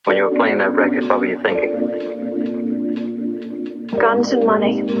When you were playing that record, what were you thinking? Guns and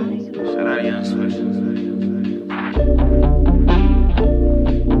money. Shout out Young Swish.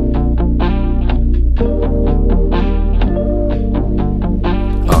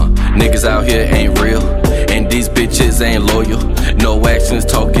 Niggas out here ain't real, and these bitches ain't loyal. No actions,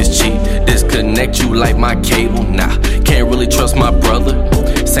 talk is cheap. Disconnect you like my cable. Nah, can't really trust my brother.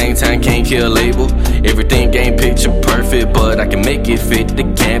 Same time, can't kill a label. Everything ain't picture perfect, but I can make it fit the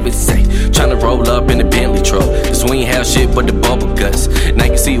canvas. Say, tryna roll up in the Bentley truck, cause we ain't have shit but the bubble guts. Now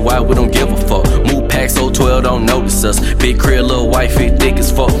you can see why we don't give a fuck. Move packs so 12 don't notice us. Big crib, little wifey, thick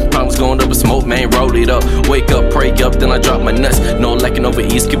as fuck. Problems going up with smoke, man, roll it up. Wake up, pray up, then I drop my nuts. No lacking over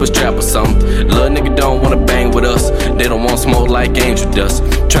east, keep a strap or something. Little nigga don't wanna bang with us. They don't want smoke like Angel dust.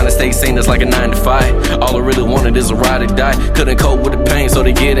 Tryna stay sane, that's like a 9 to 5. All I really wanted is a ride or die. Couldn't cope with the pain, so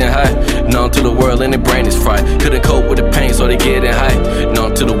they getting high. Numb to the world and their brain is fried. Couldn't cope with the pain, so they getting high.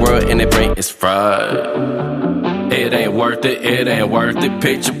 Numb to the world and their brain is fried. It ain't worth it, it ain't worth it.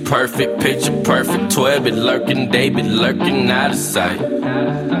 Picture perfect, 12 be lurking, they be lurking out of sight.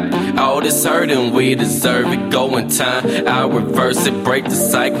 All this hurting, we deserve it. Go in time, I'll reverse it. Break the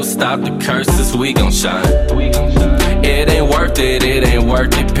cycle, stop the curses, we gon' shine. It ain't worth it, it ain't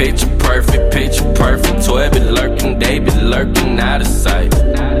worth it. Picture perfect, 12 be lurking, they be lurking out of sight.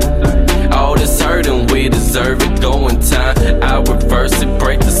 All this hurting, we deserve it. Go in time, I'll reverse it.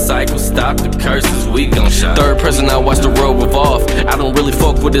 Break the cycle, stop the curses, we gon' shine. Third person, I watch the world revolve. I don't really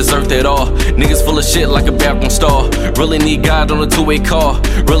fuck with this earth at all. Niggas full of shit like a bathroom stall. Really need God on a two-way car.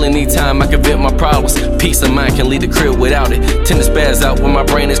 Really need time, I can vent my problems. Peace of mind can leave the crib without it. Tend to spaz out when my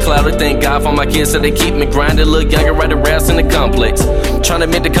brain is clouded. Thank God for my kids, so they keep me grinding. Look younger, right around in the complex.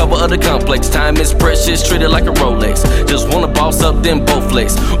 Tryna make the cover of the complex. Time is precious, treated like a Rolex. Just wanna boss up, then both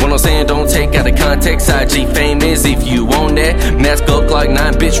flex. What I'm saying, don't take out of context. IG fame is if you want that. Mask up like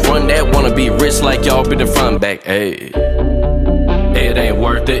 9, bitch, run that. Wanna be rich like y'all, be the front back, ayy. It ain't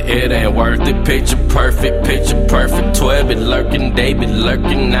worth it, it ain't worth it. Picture perfect, 12 be lurking, they be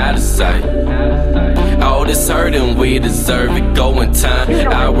lurking out of sight. All this hurting, we deserve it. Go in time,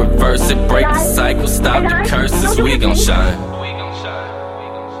 I'll reverse it. Break the cycle, stop the curses, we gon' shine.